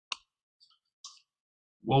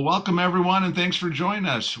Well, welcome everyone, and thanks for joining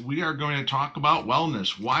us. We are going to talk about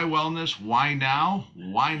wellness. Why wellness? Why now?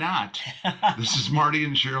 Why not? This is Marty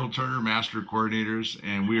and Cheryl Turner, Master Coordinators,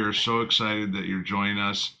 and we are so excited that you're joining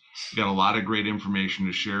us. We've got a lot of great information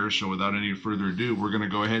to share, so without any further ado, we're going to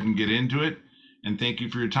go ahead and get into it. And thank you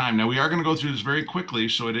for your time. Now, we are going to go through this very quickly,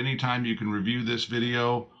 so at any time you can review this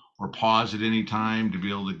video or pause at any time to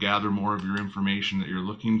be able to gather more of your information that you're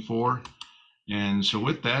looking for. And so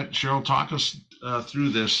with that, Cheryl, talk us through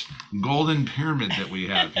this golden pyramid that we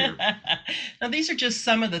have here. Now, these are just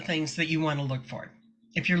some of the things that you want to look for.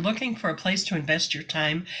 If you're looking for a place to invest your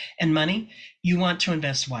time and money, you want to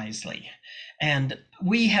invest wisely. And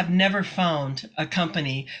we have never found a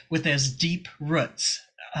company with as deep roots,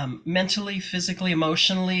 mentally, physically,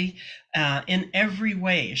 emotionally, in every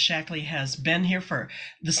way. Shaklee has been here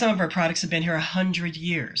some of our products have been here 100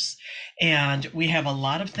 years. And we have a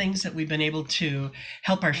lot of things that we've been able to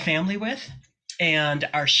help our family with. And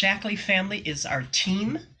our Shaklee family is our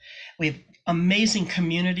team. We have amazing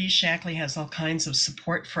community. Shaklee has all kinds of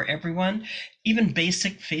support for everyone, even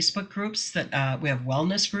basic Facebook groups that we have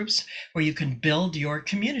wellness groups where you can build your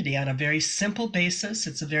community on a very simple basis.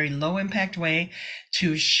 It's a very low impact way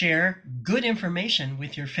to share good information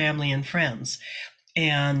with your family and friends.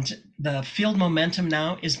 And the field momentum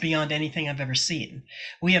now is beyond anything I've ever seen.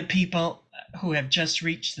 We have people who have just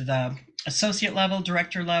reached the associate level,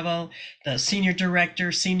 director level, the senior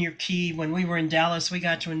director, senior key. When we were in Dallas, we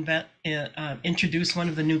got to introduce one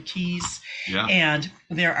of the new keys. Yeah. And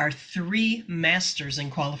there are 3 masters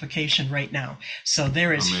in qualification right now. So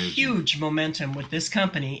there is Amazing. Huge momentum with this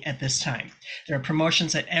company at this time. There are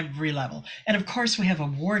promotions at every level. And of course, we have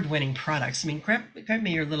award-winning products. I mean, grab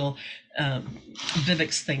me your little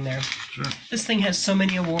Vivix thing there. Sure. This thing has so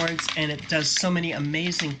many awards and it does so many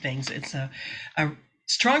amazing things. It's a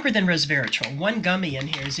stronger than resveratrol. 1 gummy in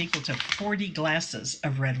here is equal to 40 glasses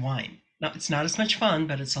of red wine. Now, it's not as much fun,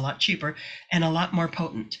 but it's a lot cheaper and a lot more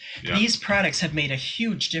potent. Yeah. These products have made a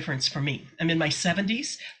huge difference for me. I'm in my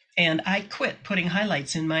 70s, and I quit putting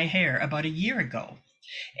highlights in my hair about a year ago.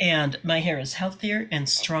 And my hair is healthier and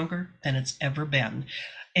stronger than it's ever been.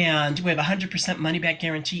 And we have a 100% money back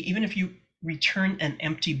guarantee. Even if you return an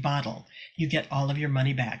empty bottle, you get all of your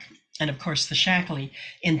money back. And of course, the Shaklee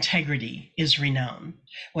integrity is renowned.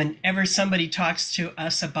 Whenever somebody talks to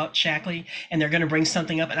us about Shaklee and they're going to bring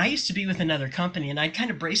something up, and I used to be with another company and I'd kind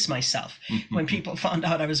of brace myself when people found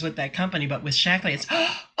out I was with that company, but with Shaklee, it's,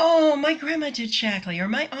 oh, my grandma did Shaklee or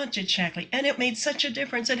my aunt did Shaklee, and it made such a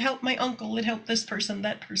difference. It helped my uncle, it helped this person,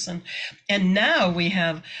 that person. And now we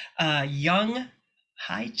have a young,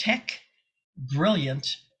 high-tech, brilliant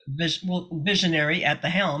visionary at the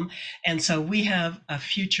helm. And so we have a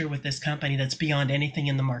future with this company that's beyond anything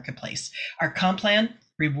in the marketplace. Our comp plan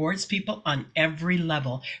rewards people on every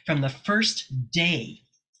level from the first day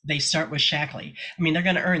they start with Shaklee. I mean, they're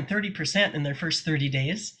going to earn 30% in their first 30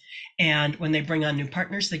 days. And when they bring on new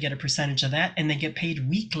partners, they get a percentage of that and they get paid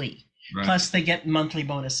weekly. Right. Plus they get monthly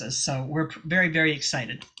bonuses. So we're very, very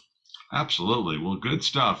excited. Absolutely. Well, good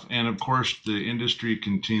stuff. And of course, the industry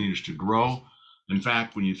continues to grow. In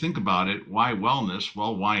fact, when you think about it, why wellness?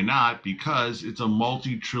 Well, why not? Because it's a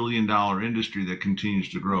multi-trillion-dollar industry that continues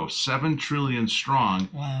to grow. 7 trillion strong.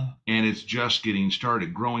 Wow. And it's just getting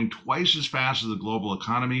started, growing twice as fast as the global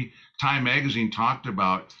economy. Time magazine talked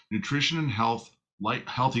about nutrition and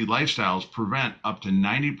healthy lifestyles prevent up to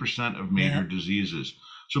 90% of major diseases.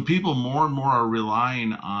 So people more and more are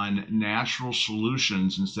relying on natural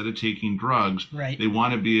solutions instead of taking drugs. Right. They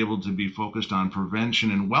want to be able to be focused on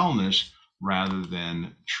prevention and wellness rather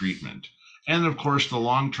than treatment. And of course, the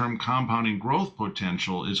long-term compounding growth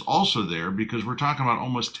potential is also there because we're talking about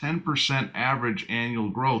almost 10% average annual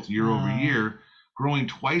growth year over year, growing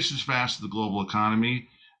twice as fast as the global economy.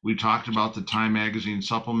 We talked about the Time magazine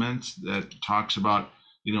supplements that talks about,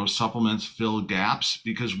 supplements fill gaps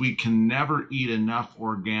because we can never eat enough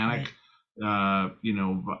organic,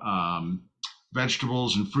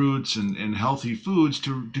 vegetables and fruits and healthy foods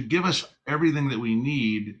to give us everything that we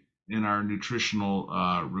need in our nutritional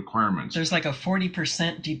requirements. There's like a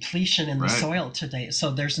 40% depletion in the soil today.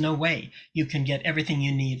 So there's no way you can get everything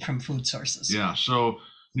you need from food sources. Yeah. So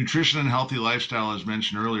nutrition and healthy lifestyle, as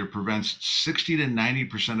mentioned earlier, prevents 60 to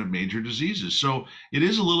 90% of major diseases. So it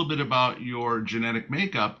is a little bit about your genetic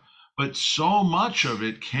makeup, but so much of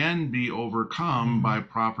it can be overcome by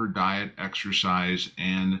proper diet, exercise,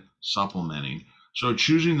 and supplementing. So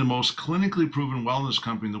choosing the most clinically proven wellness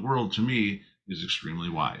company in the world, to me, is extremely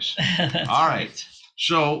wise. All right.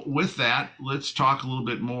 So with that, let's talk a little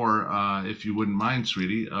bit more, if you wouldn't mind,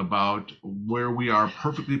 sweetie, about where we are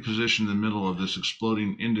perfectly positioned in the middle of this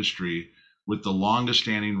exploding industry with the longest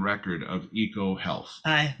standing record of eco health.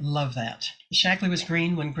 I love that. Shaklee was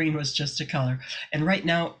green when green was just a color. And right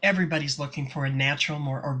now, everybody's looking for a natural,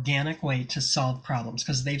 more organic way to solve problems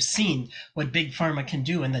because they've seen what big pharma can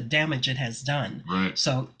do and the damage it has done. Right.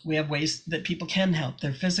 So we have ways that people can help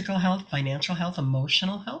their physical health, financial health,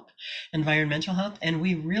 emotional health, environmental health. And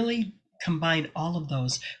we really combine all of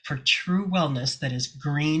those for true wellness that is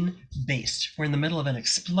green based. We're in the middle of an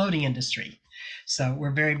exploding industry. So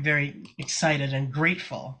we're very, very excited and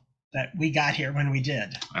grateful that we got here when we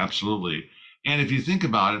did. Absolutely. And if you think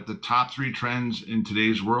about it, the top 3 trends in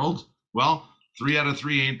today's world, well, 3 out of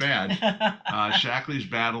 3 ain't bad. Shaklee's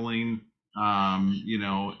battling,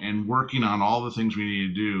 and working on all the things we need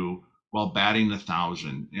to do while batting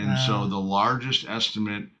 1,000. And Wow. So the largest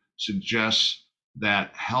estimate suggests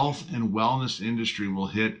that health and wellness industry will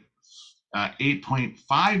hit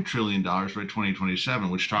 $8.5 trillion by 2027,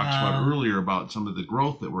 which talks about earlier about some of the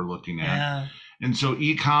growth that we're looking at. Yeah. And so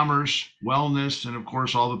e-commerce, wellness, and of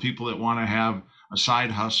course, all the people that want to have a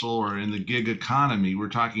side hustle or in the gig economy, we're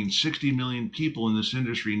talking 60 million people in this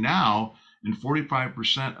industry now, and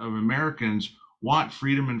 45% of Americans want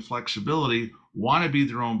freedom and flexibility, want to be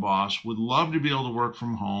their own boss, would love to be able to work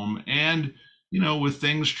from home, and, with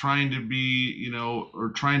things trying to be,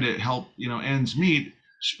 or trying to help, ends meet,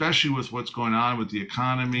 especially with what's going on with the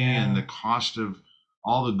economy and the cost of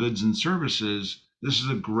all the goods and services. This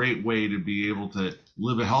is a great way to be able to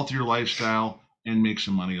live a healthier lifestyle and make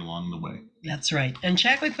some money along the way. That's right. And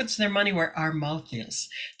Shaklee puts their money where our mouth is.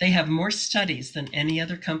 They have more studies than any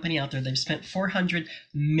other company out there. They've spent $400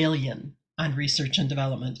 million on research and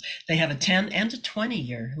development. They have a 10 and a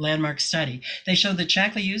 20-year landmark study. They show that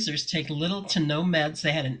Shaklee users take little to no meds.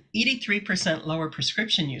 They had an 83% lower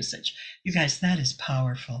prescription usage. You guys, that is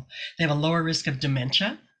powerful. They have a lower risk of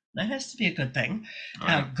dementia. That has to be a good thing.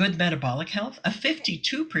 Good metabolic health, a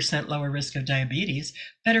 52% lower risk of diabetes,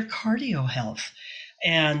 better cardio health,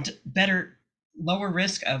 and lower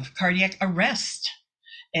risk of cardiac arrest.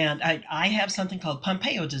 And I have something called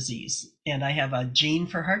Pompe disease, and I have a gene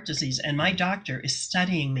for heart disease. And my doctor is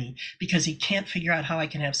studying me because he can't figure out how I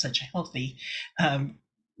can have such a healthy,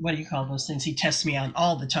 what do you call those things? He tests me on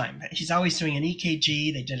all the time. He's always doing an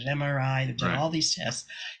EKG. They did an MRI. They've done all these tests.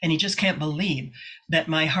 And he just can't believe that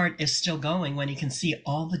my heart is still going when he can see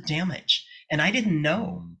all the damage. And I didn't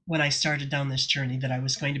know when I started down this journey that I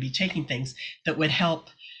was going to be taking things that would help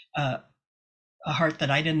a heart that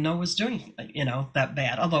I didn't know was doing, that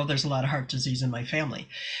bad. Although there's a lot of heart disease in my family.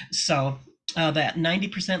 So that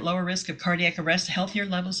 90% lower risk of cardiac arrest, healthier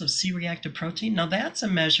levels of C-reactive protein. Now that's a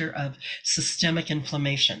measure of systemic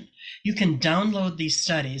inflammation. You can download these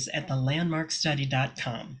studies at the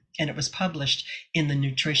landmarkstudy.com, and it was published in the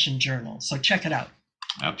Nutrition Journal. So check it out.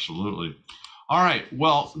 Absolutely. All right.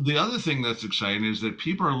 Well, the other thing that's exciting is that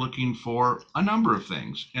people are looking for a number of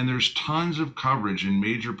things, and there's tons of coverage in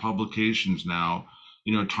major publications now,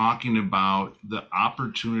 talking about the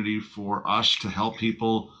opportunity for us to help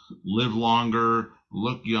people live longer,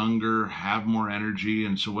 look younger, have more energy.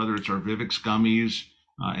 And so whether it's our Vivix gummies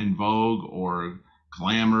in Vogue or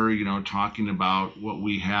Glamour, talking about what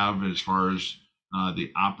we have as far as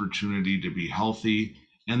the opportunity to be healthy.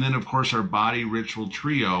 And then, of course, our Body Ritual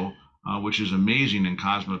Trio, which is amazing in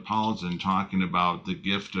Cosmopolitan, talking about the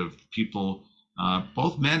gift of people,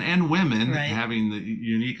 both men and women, having the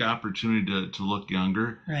unique opportunity to look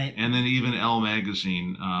younger. Right. And then even Elle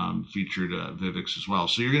Magazine featured Vivix as well.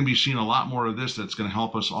 So you're going to be seeing a lot more of this that's going to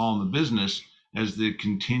help us all in the business as it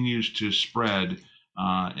continues to spread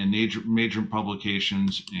in major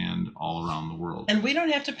publications and all around the world. And we don't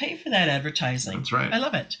have to pay for that advertising. That's right. I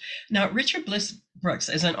love it. Now, Richard Bliss Brooks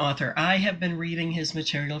is an author. I have been reading his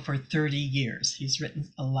material for 30 years. He's written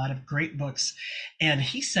a lot of great books. And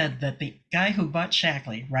he said that the guy who bought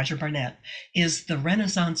Shaklee, Roger Barnett, is the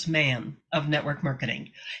Renaissance man of network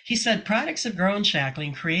marketing. He said products have grown Shaklee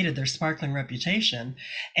and created their sparkling reputation,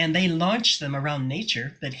 and they launched them around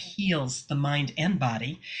nature that heals the mind and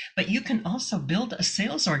body. But you can also build a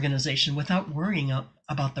sales organization without worrying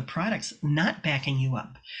about the products not backing you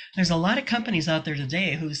up. There's a lot of companies out there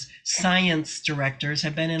today whose science directors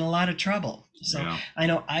have been in a lot of trouble. So I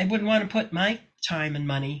know I wouldn't want to put my time and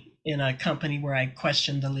money in a company where I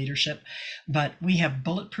question the leadership, but we have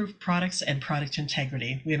bulletproof products and product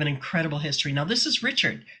integrity. We have an incredible history. Now, this is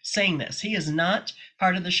Richard saying this. He is not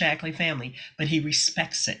part of the Shaklee family, but he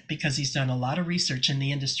respects it because he's done a lot of research in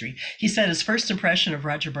the industry. He said his first impression of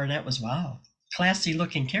Roger Barnett was, wow, classy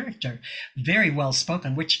looking character, very well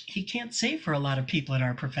spoken, which he can't say for a lot of people in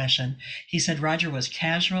our profession. He said Roger was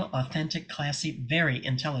casual, authentic, classy, very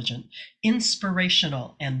intelligent,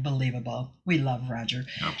 inspirational, and believable. We love Roger.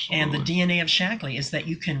 Absolutely. And the DNA of Shaklee is that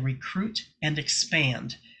you can recruit and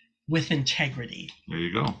expand with integrity. There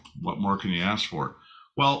you go. What more can you ask for?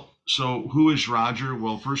 Well, so who is Roger?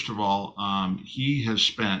 Well, first of all, he has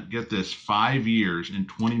spent, get this, 5 years and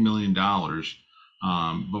 $20 million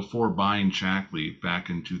before buying Shaklee back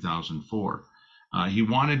in 2004. He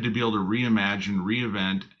wanted to be able to reimagine,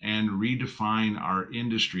 reinvent, and redefine our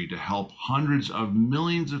industry to help hundreds of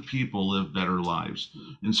millions of people live better lives.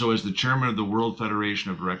 And so as the chairman of the World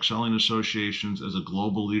Federation of Direct Selling Associations, as a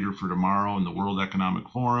global leader for tomorrow in the World Economic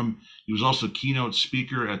Forum, he was also keynote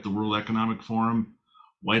speaker at the World Economic Forum,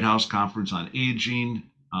 White House Conference on Aging,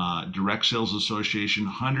 Direct Sales Association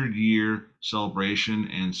 100-year celebration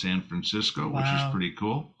in San Francisco, which is pretty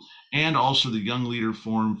cool, and also the Young Leader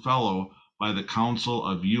Forum Fellow by the Council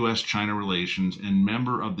of U.S.-China Relations and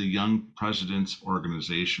member of the Young Presidents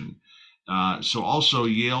Organization. So also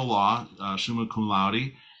Yale Law, summa cum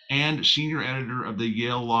laude, and senior editor of the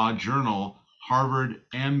Yale Law Journal, Harvard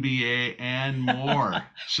MBA, and more.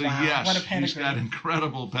 So wow, yes, he's got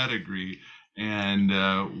incredible pedigree.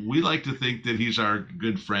 And we like to think that he's our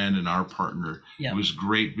good friend and our partner. Yep. It was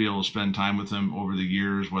great to be able to spend time with him over the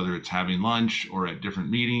years, whether it's having lunch or at different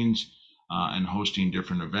meetings and hosting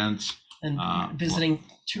different events. And visiting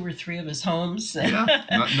 2 or 3 of his homes. Yeah,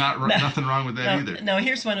 nothing wrong with that either. No,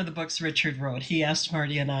 here's one of the books Richard wrote. He asked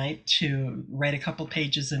Marty and I to write a couple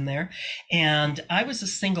pages in there. And I was a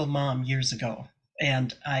single mom years ago.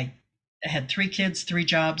 And I had 3 kids, 3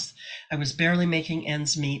 jobs. I was barely making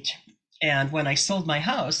ends meet. And when I sold my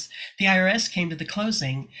house, the IRS came to the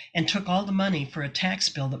closing and took all the money for a tax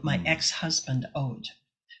bill that my ex-husband owed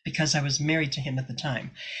because I was married to him at the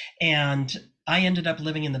time. And I ended up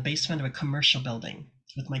living in the basement of a commercial building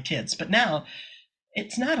with my kids. But now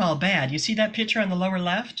it's not all bad. You see that picture on the lower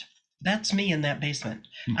left? That's me in that basement.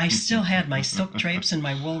 I still had my silk drapes and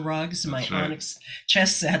my wool rugs and my onyx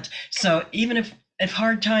chess set. So even if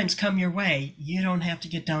hard times come your way, you don't have to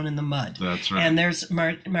get down in the mud. That's right. And there's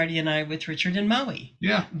Marty and I with Richard in Maui.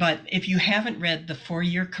 Yeah. But if you haven't read the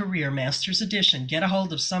 4-year career master's edition, get a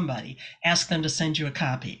hold of somebody. Ask them to send you a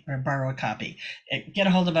copy or borrow a copy. Get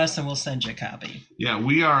a hold of us and we'll send you a copy. Yeah,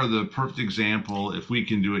 we are the perfect example. If we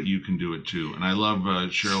can do it, you can do it too. And I love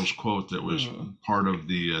Cheryl's quote that was part of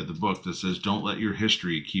the book that says, "Don't let your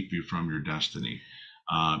history keep you from your destiny."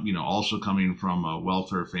 Also coming from a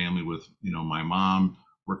welfare family with, my mom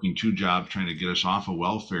working 2 jobs trying to get us off of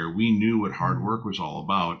welfare, we knew what hard work was all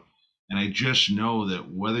about. And I just know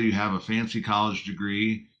that whether you have a fancy college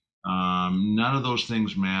degree, none of those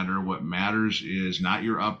things matter. What matters is not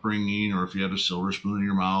your upbringing or if you had a silver spoon in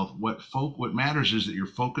your mouth. What matters is that you're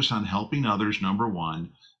focused on helping others, number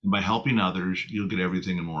one. And by helping others, you'll get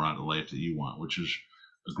everything and more out of life that you want, which is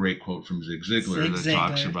a great quote from Zig Ziglar that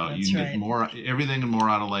talks about you can get everything and more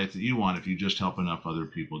out of life that you want if you just help enough other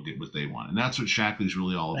people get what they want. And that's what Shaklee's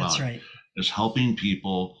really all about. That's right. Is helping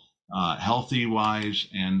people healthy wise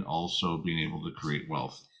and also being able to create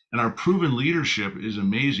wealth. And our proven leadership is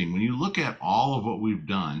amazing. When you look at all of what we've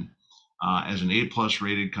done as an A+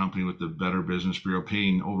 rated company with the Better Business Bureau,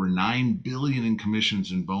 paying over $9 billion in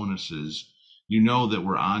commissions and bonuses, you know that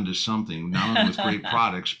we're on to something, not only with great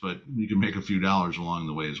products, but you can make a few dollars along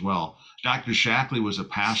the way as well. Dr. Shaklee was a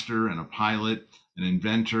pastor and a pilot, an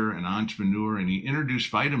inventor, an entrepreneur, and he introduced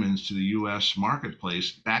vitamins to the U.S.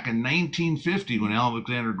 marketplace back in 1950 when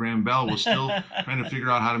Alexander Graham Bell was still trying to figure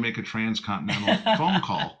out how to make a transcontinental phone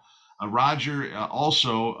call. Roger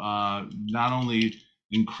also not only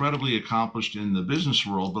incredibly accomplished in the business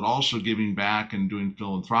world, but also giving back and doing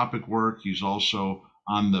philanthropic work. He's also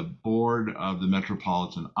on the board of the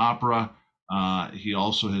Metropolitan Opera. He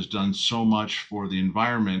also has done so much for the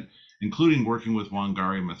environment, including working with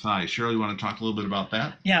Wangari Maathai. Cheryl, you want to talk a little bit about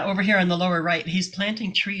that? Yeah, over here on the lower right, he's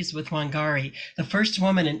planting trees with Wangari, the first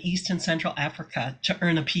woman in East and Central Africa to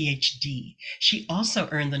earn a PhD. She also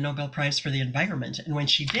earned the Nobel Prize for the Environment, and when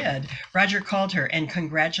she did, Roger called her and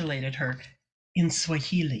congratulated her in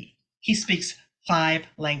Swahili. He speaks 5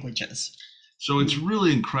 languages. So it's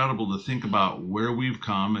really incredible to think about where we've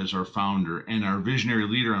come as our founder and our visionary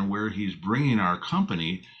leader on where he's bringing our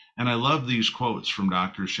company. And I love these quotes from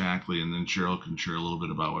Dr. Shaklee, and then Cheryl can share a little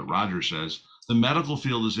bit about what Roger says. The medical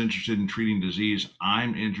field is interested in treating disease.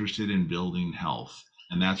 I'm interested in building health.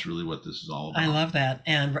 And that's really what this is all about. I love that.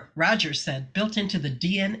 And Roger said, built into the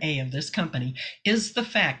DNA of this company is the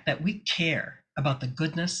fact that we care about the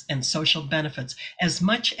goodness and social benefits as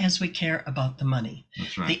much as we care about the money.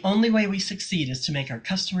 That's right. The only way we succeed is to make our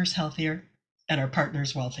customers healthier and our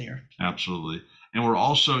partners wealthier. Absolutely. And we're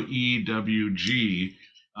also EWG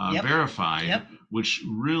Yep. verified, Yep. which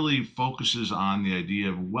really focuses on the idea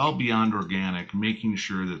of well beyond organic, making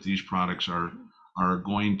sure that these products are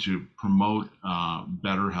going to promote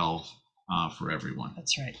better health for everyone.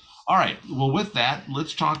 That's right. All right. Well, with that,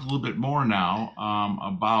 let's talk a little bit more now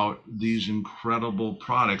about these incredible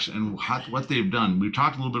products and what they've done. We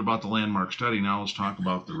talked a little bit about the landmark study. Now let's talk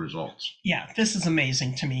about the results. Yeah, this is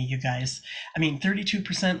amazing to me, you guys. I mean,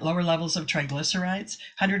 32% lower levels of triglycerides,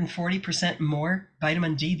 140% more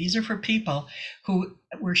vitamin D. These are for people who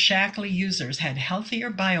were Shaklee users, had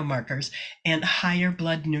healthier biomarkers and higher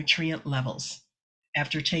blood nutrient levels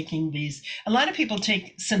after taking these. A lot of people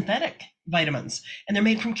take synthetic vitamins and they're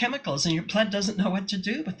made from chemicals and your blood doesn't know what to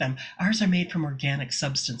do with them. Ours are made from organic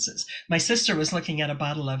substances. My sister was looking at a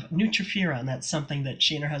bottle of Nutrifuron. That's something that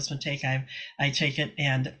she and her husband take. I take it,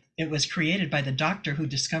 and it was created by the doctor who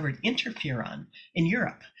discovered interferon in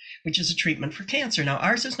Europe, which is a treatment for cancer. Now,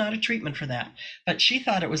 ours is not a treatment for that, but she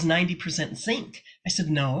thought it was 90% zinc. I said,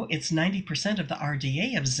 no, it's 90% of the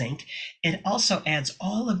RDA of zinc. It also adds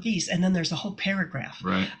all of these, and then there's a whole paragraph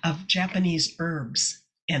of Japanese herbs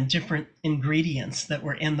and different ingredients that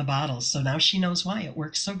were in the bottles. So now she knows why it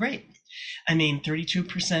works so great. I mean,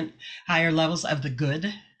 32% higher levels of the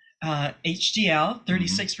good HDL,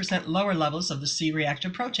 36% lower levels of the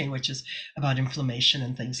C-reactive protein, which is about inflammation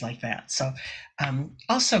and things like that. So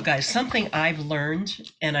also, guys, something I've learned,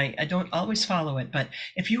 and I don't always follow it, but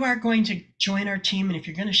if you are going to join our team and if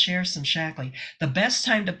you're going to share some Shaklee, the best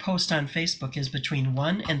time to post on Facebook is between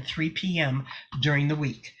 1 and 3 p.m. during the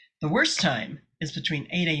week. The worst time is between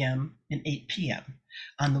 8 a.m. and 8 p.m.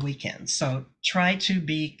 on the weekends. So try to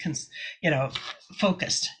be,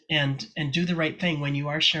 focused and do the right thing when you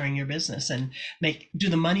are sharing your business and do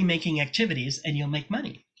the money-making activities, and you'll make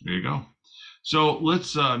money. There you go. So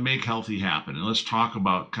let's make healthy happen, and let's talk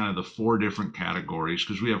about kind of the 4 different categories,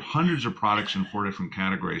 because we have hundreds of products in 4 different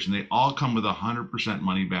categories, and they all come with a 100%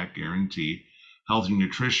 money-back guarantee: healthy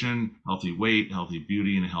nutrition, healthy weight, healthy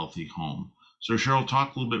beauty, and a healthy home. So Cheryl,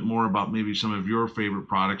 talk a little bit more about maybe some of your favorite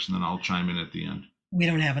products, and then I'll chime in at the end. We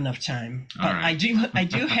don't have enough time, but right. I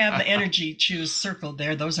do have the energy chews circled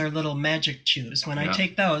there. Those are little magic chews. When I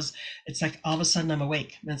take those, it's like all of a sudden I'm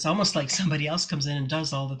awake. It's almost like somebody else comes in and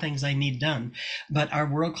does all the things I need done. But our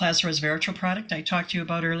world-class resveratrol product I talked to you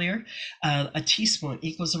about earlier, a teaspoon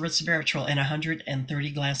equals a resveratrol in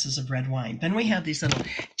 130 glasses of red wine. Then we have these little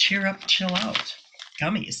cheer up, chill out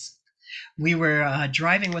gummies. We were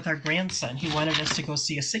driving with our grandson. He wanted us to go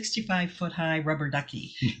see a 65-foot high rubber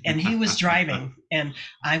ducky, and he was driving, and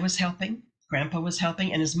I was helping, Grandpa was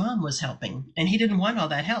helping, and his mom was helping, and he didn't want all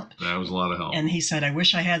that help. That was a lot of help. And he said, I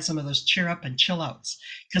wish I had some of those cheer up and chill outs,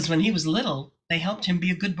 because when he was little, they helped him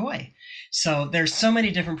be a good boy. So there's so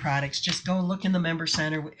many different products. Just go look in the member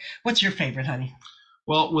center. What's your favorite, honey?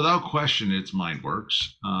 Well, without question, it's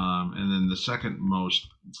MindWorks. And then the second most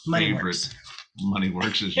favorite,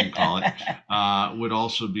 MoneyWorks, as you call it, would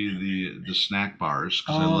also be the snack bars,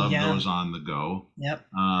 because I love those on the go. Yep.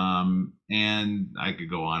 And I could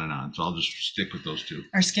go on and on, so I'll just stick with those 2.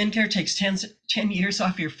 Our skincare takes 10 years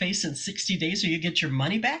off your face in 60 days, or you get your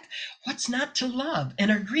money back. What's not to love? And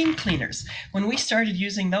our green cleaners. When we started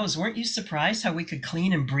using those, weren't you surprised how we could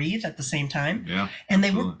clean and breathe at the same time? Yeah. And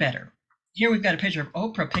they work better. Here we've got a picture of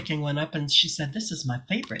Oprah picking one up, and she said, this is my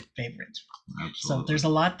favorite. Absolutely. So there's a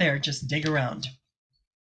lot there. Just dig around.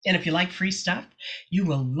 And if you like free stuff, you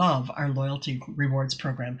will love our loyalty rewards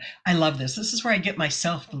program. I love this. This is where I get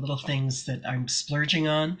myself the little things that I'm splurging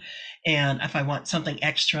on. And if I want something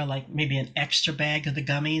extra, like maybe an extra bag of the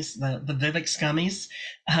gummies, the Vivix gummies,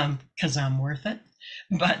 because I'm worth it.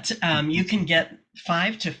 But you can get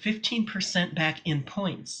 5 to 15% back in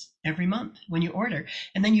points every month when you order,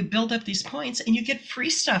 and then you build up these points and you get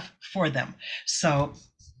free stuff for them. So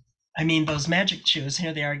I mean, those magic chews,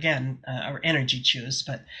 here they are again, our energy chews,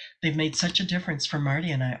 but they've made such a difference for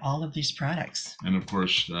Marty and I, all of these products. And of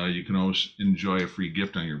course, you can always enjoy a free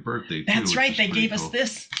gift on your birthday too. That's right. They gave us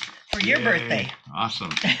this for your birthday.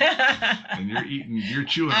 Awesome. And you're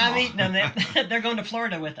chewing I'm eating them. They're going to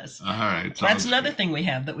Florida with us. All right. That's another thing we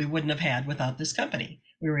have that we wouldn't have had without this company.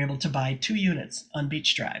 We were able to buy 2 units on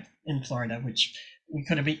Beach Drive in Florida, which we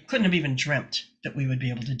couldn't have even dreamt that we would be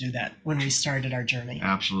able to do that when we started our journey.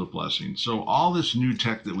 Absolute blessing. So all this new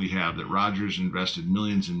tech that we have that Roger's invested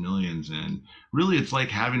millions and millions in, really it's like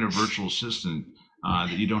having a virtual assistant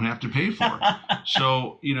that you don't have to pay for.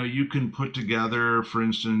 So, you can put together, for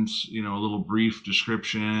instance, a little brief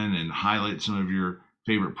description and highlight some of your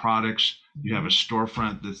favorite products. You have a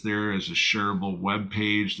storefront that's there as a shareable web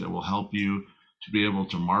page that will help you to be able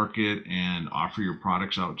to market and offer your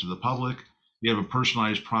products out to the public. You have a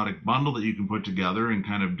personalized product bundle that you can put together and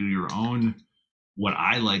kind of do your own what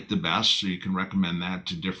I like the best. So you can recommend that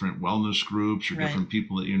to different wellness groups or Right. different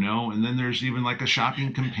people that you know. And then there's even like a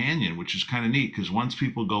shopping companion, which is kind of neat because once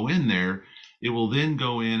people go in there, it will then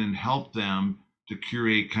go in and help them to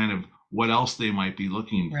curate kind of what else they might be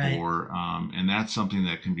looking Right. for. And that's something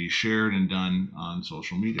that can be shared and done on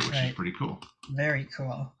social media, which is Right. pretty cool. Very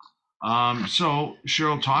cool. So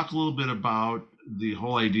Cheryl, talk a little bit about the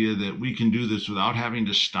whole idea that we can do this without having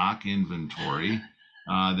to stock inventory,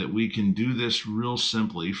 that we can do this real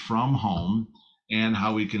simply from home, and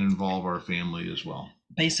how we can involve our family as well.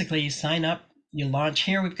 Basically, you sign up, you launch.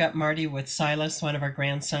 Here we've got Marty with Silas, one of our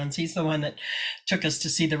grandsons. He's the one that took us to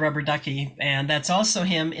see the rubber ducky. And that's also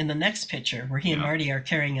him in the next picture where he and Yeah. Marty are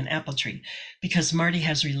carrying an apple tree, because Marty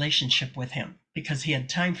has relationship with him because he had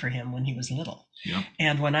time for him when he was little. Yep.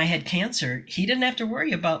 And when I had cancer, he didn't have to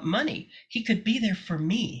worry about money. He could be there for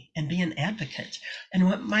me and be an advocate. And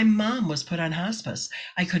when my mom was put on hospice,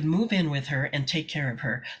 I could move in with her and take care of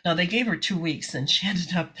her. Now, they gave her 2 weeks and she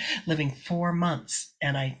ended up living 4 months,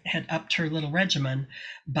 and I had upped her little regimen.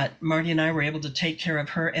 But Marty and I were able to take care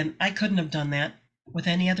of her, and I couldn't have done that with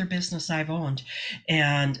any other business I've owned,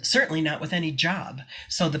 and certainly not with any job.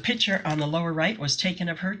 So the picture on the lower right was taken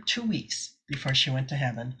of her 2 weeks before she went to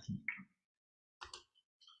heaven.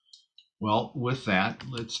 Well, with that,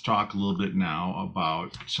 let's talk a little bit now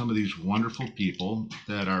about some of these wonderful people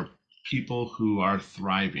that are people who are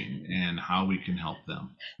thriving and how we can help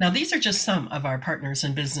them. Now, these are just some of our partners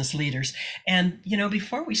and business leaders. And,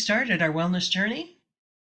 before we started our wellness journey,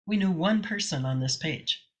 we knew one person on this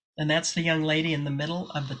page, and that's the young lady in the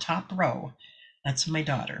middle of the top row. That's my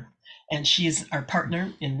daughter. And she's our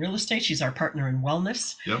partner in real estate. She's our partner in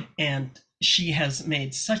wellness. Yep. And she has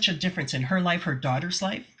made such a difference in her life, her daughter's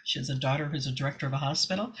life. She has a daughter who's a director of a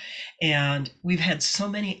hospital. And we've had so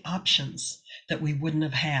many options that we wouldn't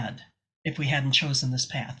have had if we hadn't chosen this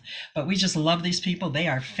path. But we just love these people. They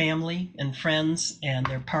are family and friends, and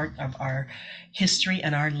they're part of our history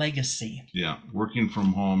and our legacy. Yeah, working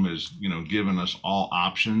from home has, given us all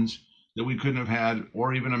options that we couldn't have had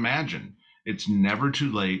or even imagined. It's never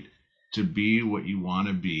too late to be what you want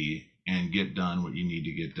to be and get done what you need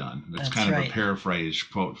to get done. That's kind of right. a paraphrase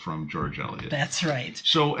quote from George Eliot. That's right.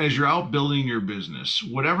 So as you're out building your business,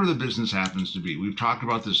 whatever the business happens to be, we've talked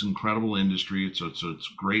about this incredible industry. It's a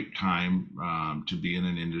great time to be in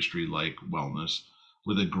an industry like wellness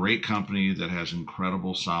with a great company that has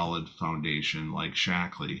incredible solid foundation like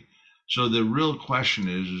Shaklee. So the real question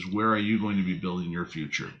is where are you going to be building your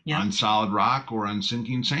future? Yep. On solid rock or on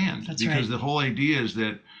sinking sand? That's because right. the whole idea is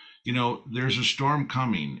that there's a storm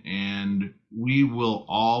coming and we will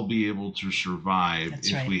all be able to survive That's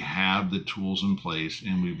if right. we have the tools in place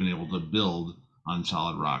and we've been able to build on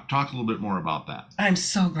solid rock. Talk a little bit more about that. I'm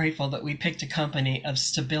so grateful that we picked a company of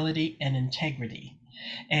stability and integrity.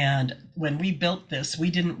 And when we built this,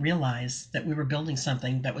 we didn't realize that we were building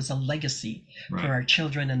something that was a legacy Right. for our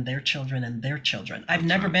children and their children and their children. I've That's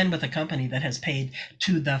never right. been with a company that has paid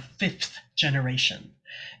to the 5th generation.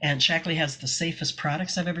 And Shaklee has the safest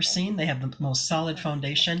products I've ever seen. They have the most solid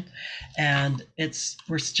foundation. And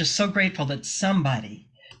we're just so grateful that somebody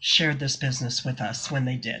shared this business with us when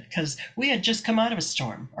they did, because we had just come out of a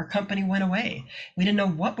storm. Our company went away. We didn't know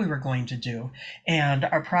what we were going to do. And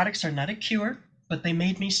our products are not a cure, but they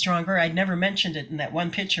made me stronger. I'd never mentioned it in that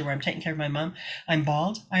one picture where I'm taking care of my mom. I'm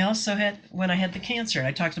bald. I also had, when I had the cancer,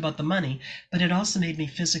 I talked about the money, but it also made me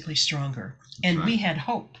physically stronger. And right. we had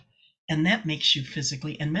hope. And that makes you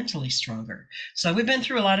physically and mentally stronger. So we've been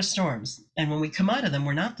through a lot of storms. And when we come out of them,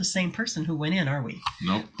 we're not the same person who went in, are we?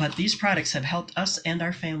 Nope. But these products have helped us and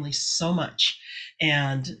our family so much.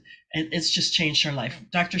 And it's just changed our life.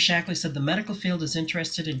 Dr. Shaklee said the medical field is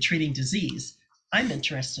interested in treating disease. I'm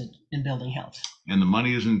interested in building health. And the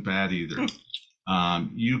money isn't bad either.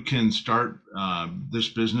 You can start this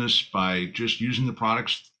business by just using the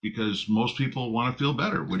products because most people want to feel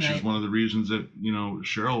better, which Right. is one of the reasons that,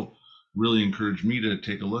 Cheryl really encouraged me to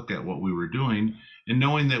take a look at what we were doing. And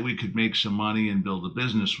knowing that we could make some money and build a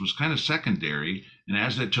business was kind of secondary. And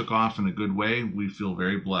as it took off in a good way, we feel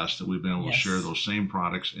very blessed that we've been able Yes. to share those same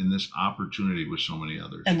products in this opportunity with so many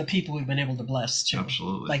others. And the people we've been able to bless too.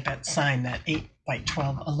 Absolutely. Like that sign, that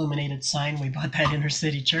 8x12 illuminated sign. We bought that Inner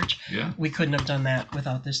City Church. Yeah. We couldn't have done that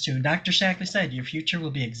without this too. Dr. Shaklee said your future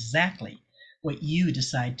will be exactly what you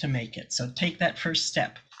decide to make it. So take that first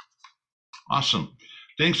step. Awesome.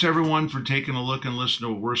 Thanks everyone for taking a look and listening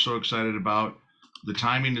to what we're so excited about. The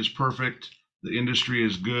timing is perfect. The industry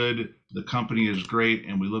is good. The company is great.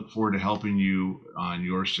 And we look forward to helping you on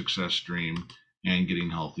your success dream and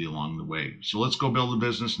getting healthy along the way. So let's go build a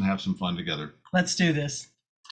business and have some fun together. Let's do this.